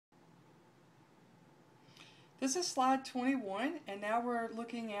This is slide 21, and now we're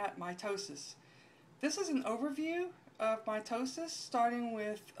looking at mitosis. This is an overview of mitosis, starting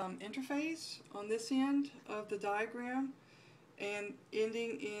with interphase on this end of the diagram and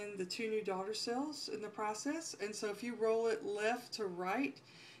ending in the two new daughter cells in the process. And so if you roll it left to right,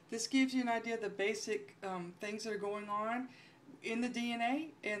 this gives you an idea of the basic things that are going on in the DNA,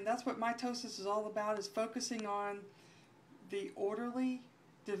 and that's what mitosis is all about, is focusing on the orderly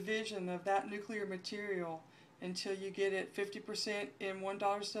division of that nuclear material until you get it 50% in one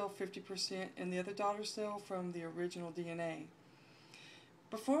daughter cell, 50% in the other daughter cell from the original DNA.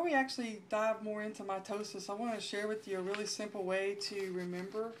 Before we actually dive more into mitosis, I want to share with you a really simple way to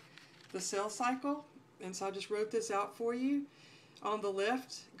remember the cell cycle. And so I just wrote this out for you. On the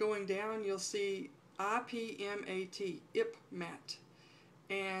left, going down, you'll see IPMAT, IPMAT.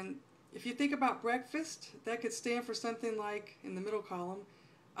 And if you think about breakfast, that could stand for something like, in the middle column,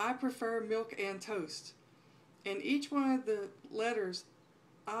 I prefer milk and toast. And each one of the letters,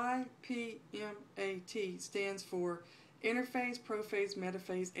 IPMAT, stands for interphase, prophase,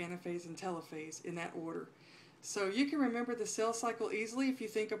 metaphase, anaphase, and telophase in that order. So you can remember the cell cycle easily if you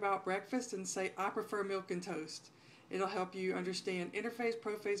think about breakfast and say, I prefer milk and toast. It'll help you understand interphase,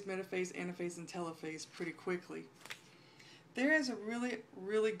 prophase, metaphase, anaphase, and telophase pretty quickly. There is a really,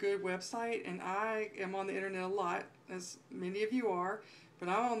 really good website, and I am on the internet a lot, as many of you are, but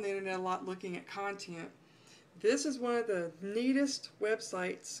I'm on the internet a lot looking at content. This is one of the neatest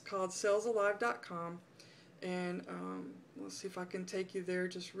websites called cellsalive.com, and let's see if I can take you there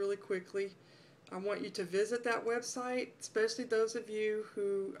just really quickly. I want you to visit that website, especially those of you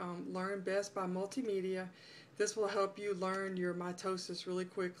who learn best by multimedia. This will help you learn your mitosis really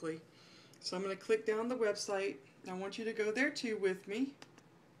quickly. So I'm going to click down the website. I want you to go there too with me.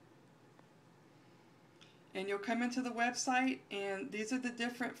 And you'll come into the website, and these are the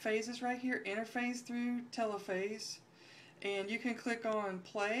different phases right here, interphase through telophase. And you can click on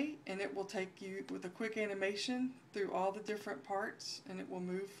play, and it will take you with a quick animation through all the different parts, and it will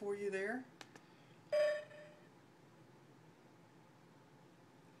move for you there.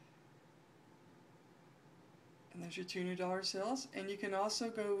 And there's your two new daughter cells. And you can also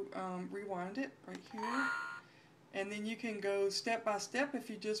go rewind it right here. And then you can go step by step if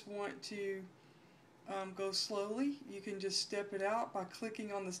you just want to go slowly. You can just step it out by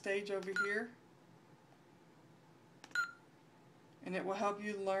clicking on the stage over here. And it will help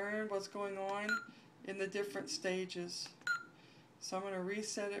you learn what's going on in the different stages. So I'm going to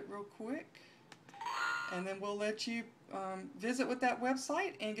reset it real quick. And then we'll let you visit with that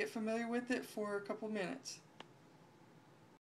website and get familiar with it for a couple minutes.